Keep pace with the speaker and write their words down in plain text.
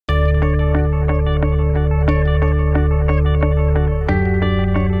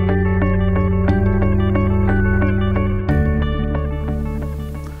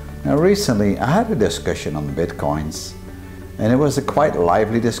recently I had a discussion on Bitcoins, and it was a quite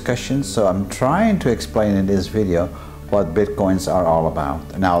lively discussion, so I'm trying to explain in this video what Bitcoins are all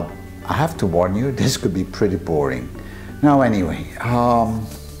about. Now, I have to warn you, this could be pretty boring. Now anyway, a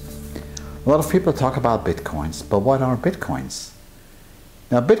lot of people talk about Bitcoins, but what are Bitcoins?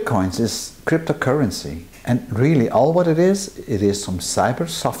 Now Bitcoins is cryptocurrency, and really all what it is some cyber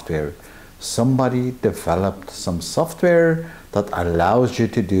software. Somebody developed some software that allows you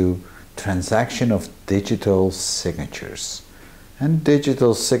to do transaction of digital signatures. And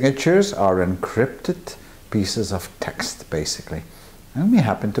digital signatures are encrypted pieces of text, basically. And we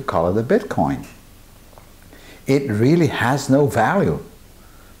happen to call it a Bitcoin. It really has no value.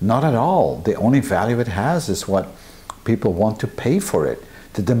 Not at all. The only value it has is what people want to pay for it,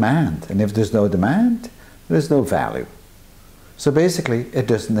 the demand. And if there's no demand, there's no value. So basically, it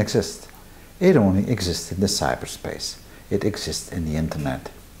doesn't exist. It only exists in the cyberspace. It exists in the internet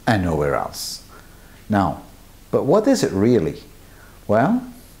and nowhere else. Now, but what is it really? Well,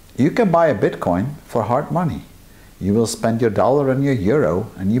 you can buy a Bitcoin for hard money. You will spend your dollar and your euro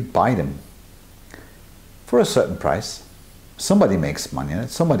and you buy them for a certain price. Somebody makes money on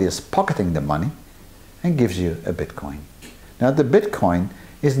it. Somebody is pocketing the money and gives you a Bitcoin. Now, the Bitcoin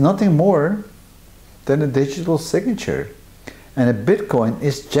is nothing more than a digital signature. And a Bitcoin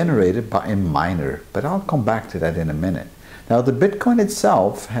is generated by a miner, but I'll come back to that in a minute. Now the Bitcoin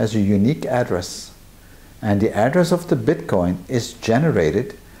itself has a unique address, and the address of the Bitcoin is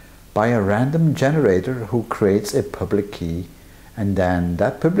generated by a random generator who creates a public key, and then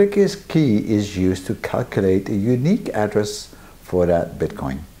that public key is used to calculate a unique address for that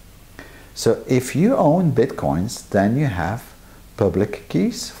Bitcoin. So if you own Bitcoins, then you have public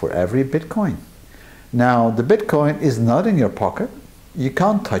keys for every Bitcoin. Now, the Bitcoin is not in your pocket. You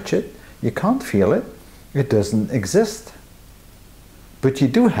can't touch it. You can't feel it. It doesn't exist. But you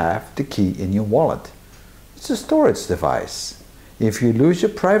do have the key in your wallet. It's a storage device. If you lose your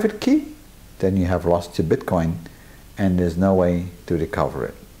private key, then you have lost your Bitcoin and there's no way to recover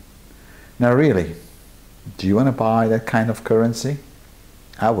it. Now, really, do you want to buy that kind of currency?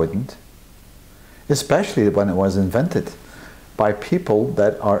 I wouldn't. Especially when it was invented by people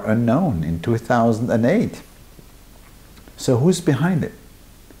that are unknown in 2008. So who's behind it?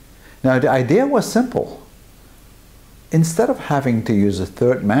 Now the idea was simple. Instead of having to use a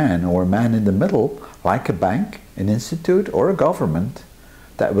third man or a man in the middle, like a bank, an institute, or a government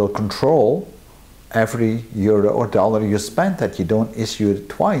that will control every euro or dollar you spend, that you don't issue it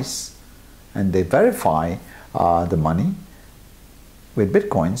twice, and they verify the money, with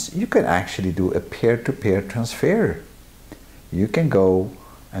Bitcoins, you can actually do a peer-to-peer transfer. You can go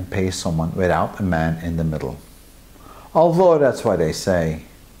and pay someone without a man in the middle. Although that's why they say,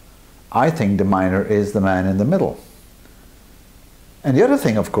 I think the miner is the man in the middle. And the other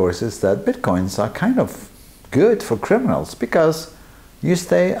thing, of course, is that Bitcoins are kind of good for criminals because you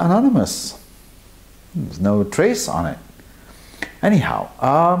stay anonymous. There's no trace on it. Anyhow,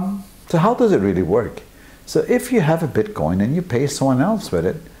 so how does it really work? So if you have a Bitcoin and you pay someone else with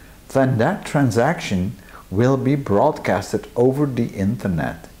it, then that transaction will be broadcasted over the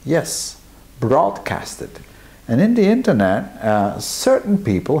internet. Yes, broadcasted. And in the internet, certain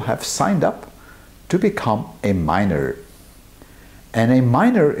people have signed up to become a miner. And a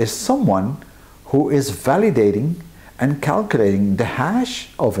miner is someone who is validating and calculating the hash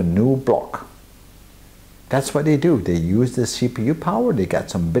of a new block. That's what they do. They use the CPU power, they get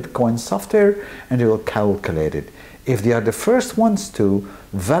some Bitcoin software, and they will calculate it. If they are the first ones to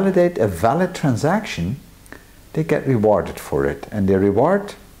validate a valid transaction, they get rewarded for it, and their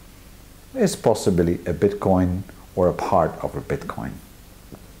reward is possibly a Bitcoin or a part of a Bitcoin.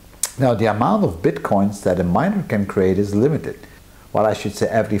 Now, the amount of Bitcoins that a miner can create is limited. Well, I should say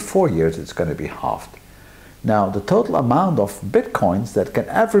every 4 years it's going to be halved. Now, the total amount of Bitcoins that can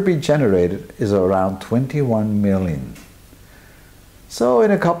ever be generated is around 21 million. So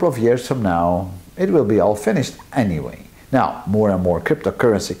in a couple of years from now, it will be all finished anyway. Now, more and more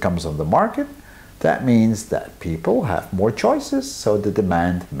cryptocurrency comes on the market. That means that people have more choices, so the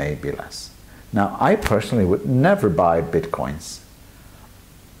demand may be less. Now, I personally would never buy Bitcoins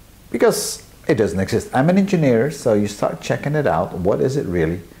because it doesn't exist. I'm an engineer, so you start checking it out. What is it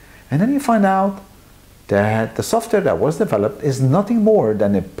really? And then you find out that the software that was developed is nothing more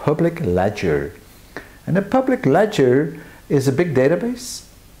than a public ledger. And a public ledger is a big database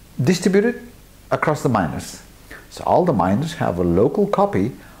distributed across the miners. So all the miners have a local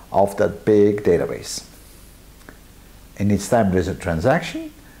copy of that big database. And each time there's a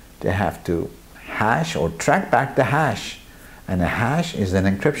transaction, they have to hash or track back the hash. And a hash is an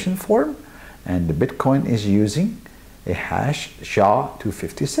encryption form, and the Bitcoin is using a hash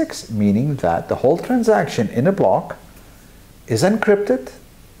SHA-256, meaning that the whole transaction in a block is encrypted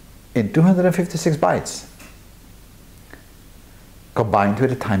in 256 bytes, combined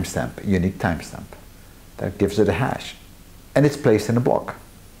with a timestamp, a unique timestamp that gives it a hash, and it's placed in a block.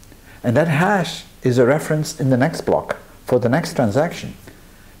 And that hash is a reference in the next block for the next transaction.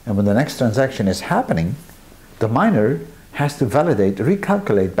 And when the next transaction is happening, the miner has to validate,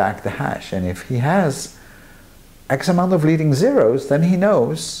 recalculate back the hash. And if he has X amount of leading zeros, then he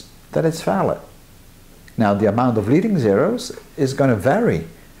knows that it's valid. Now, the amount of leading zeros is going to vary,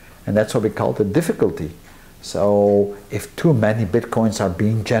 and that's what we call the difficulty. So if too many bitcoins are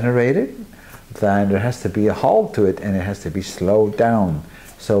being generated, then there has to be a halt to it, and it has to be slowed down.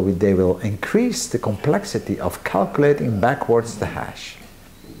 So they will increase the complexity of calculating backwards the hash.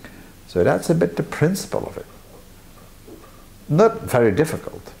 So that's a bit the principle of it. Not very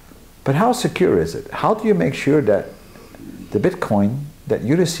difficult, but how secure is it? How do you make sure that the Bitcoin that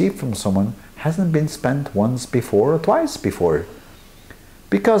you receive from someone hasn't been spent once before or twice before?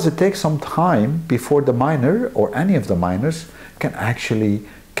 Because it takes some time before the miner or any of the miners can actually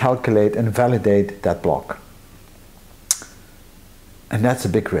calculate and validate that block. And that's a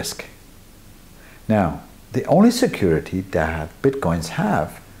big risk. Now, the only security that Bitcoins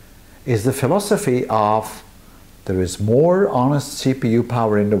have is the philosophy of there is more honest CPU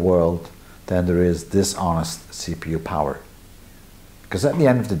power in the world than there is dishonest CPU power. Because at the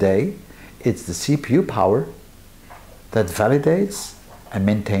end of the day, it's the CPU power that validates and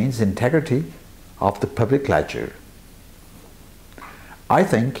maintains the integrity of the public ledger. I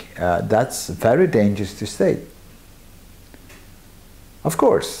think that's very dangerous to state. Of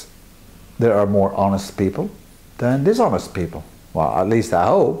course, there are more honest people than dishonest people. Well, at least I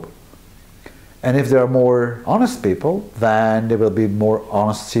hope. And if there are more honest people, then there will be more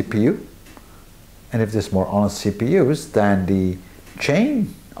honest CPU. And if there's more honest CPUs, then the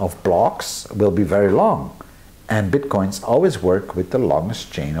chain of blocks will be very long. And Bitcoins always work with the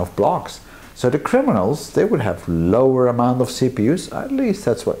longest chain of blocks. So the criminals, they would have lower amount of CPUs, at least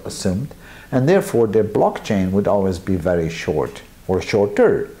that's what assumed. And therefore their blockchain would always be very short or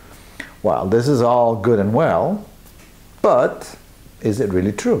shorter. Well, this is all good and well, but is it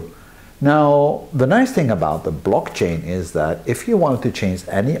really true? Now, the nice thing about the blockchain is that if you wanted to change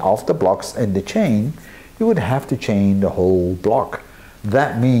any of the blocks in the chain, you would have to change the whole block.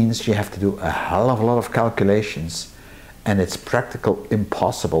 That means you have to do a hell of a lot of calculations, and it's practically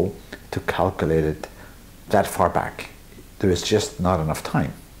impossible to calculate it that far back. There is just not enough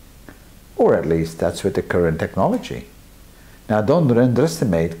time. Or at least that's with the current technology. Now, don't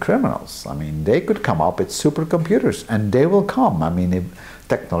underestimate criminals. I mean, they could come up with supercomputers, and they will come. I mean,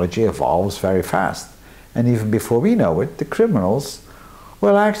 technology evolves very fast. And even before we know it, the criminals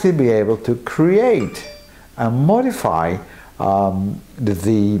will actually be able to create and modify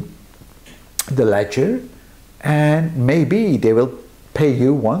the ledger, and maybe they will pay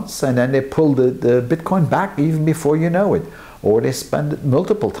you once and then they pull the Bitcoin back even before you know it, or they spend it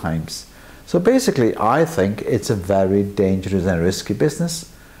multiple times. So basically, I think it's a very dangerous and risky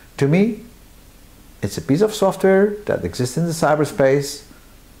business. To me, it's a piece of software that exists in the cyberspace,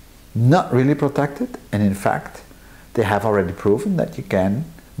 not really protected, and in fact, they have already proven that you can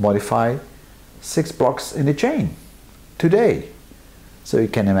modify 6 blocks in the chain today. So you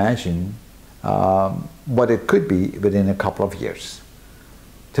can imagine what it could be within a couple of years.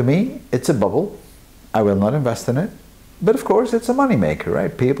 To me, it's a bubble. I will not invest in it. But of course, it's a moneymaker,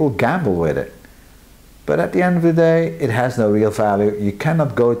 right? People gamble with it. But at the end of the day, it has no real value. You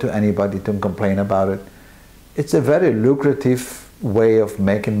cannot go to anybody to complain about it. It's a very lucrative way of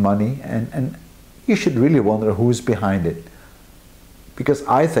making money, and you should really wonder who's behind it. Because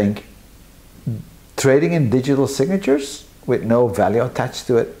I think trading in digital signatures with no value attached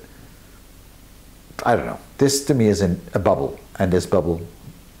to it, I don't know. This to me is a bubble, and this bubble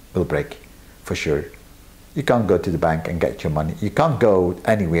will break for sure. You can't go to the bank and get your money. You can't go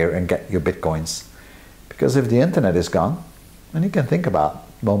anywhere and get your Bitcoins. Because if the internet is gone, and you can think about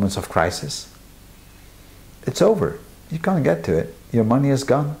moments of crisis, it's over. You can't get to it. Your money is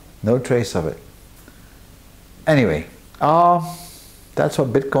gone. No trace of it. Anyway, that's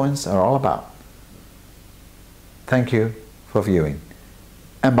what Bitcoins are all about. Thank you for viewing.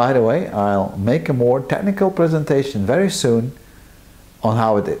 And by the way, I'll make a more technical presentation very soon on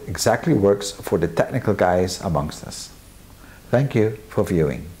how it exactly works for the technical guys amongst us. Thank you for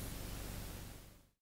viewing.